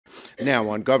Now,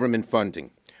 on government funding.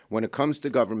 When it comes to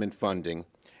government funding,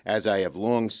 as I have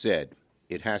long said,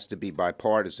 it has to be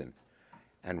bipartisan.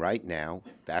 And right now,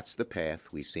 that's the path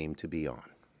we seem to be on.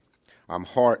 I'm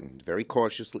heartened, very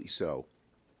cautiously so,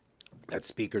 that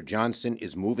Speaker Johnson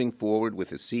is moving forward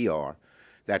with a CR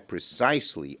that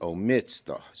precisely omits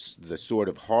the sort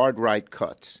of hard right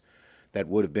cuts that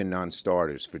would have been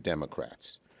non-starters for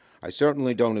Democrats. I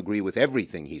certainly don't agree with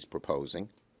everything he's proposing,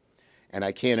 and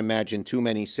I can't imagine too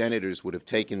many senators would have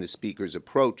taken the Speaker's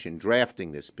approach in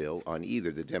drafting this bill on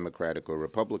either the Democratic or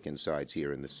Republican sides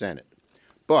here in the Senate.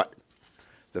 But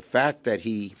the fact that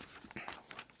the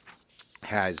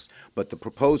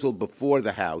proposal before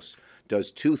the House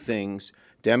does two things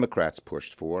Democrats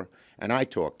pushed for, and I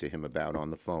talked to him about on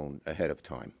the phone ahead of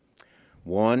time.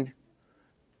 One,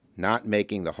 not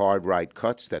making the hard right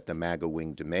cuts that the MAGA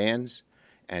wing demands,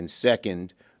 and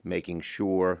second, making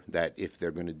sure that if they're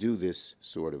going to do this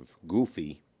sort of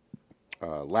goofy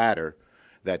ladder,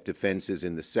 that defense is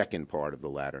in the second part of the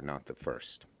ladder, not the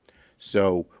first.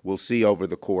 So we'll see over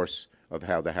the course of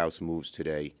how the House moves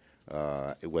today,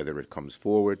 whether it comes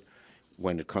forward.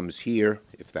 When it comes here,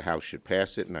 if the House should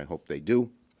pass it, and I hope they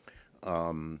do,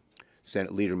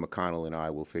 Senate Leader McConnell and I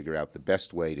will figure out the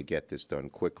best way to get this done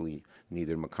quickly.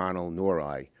 Neither McConnell nor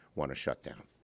I want to shut down.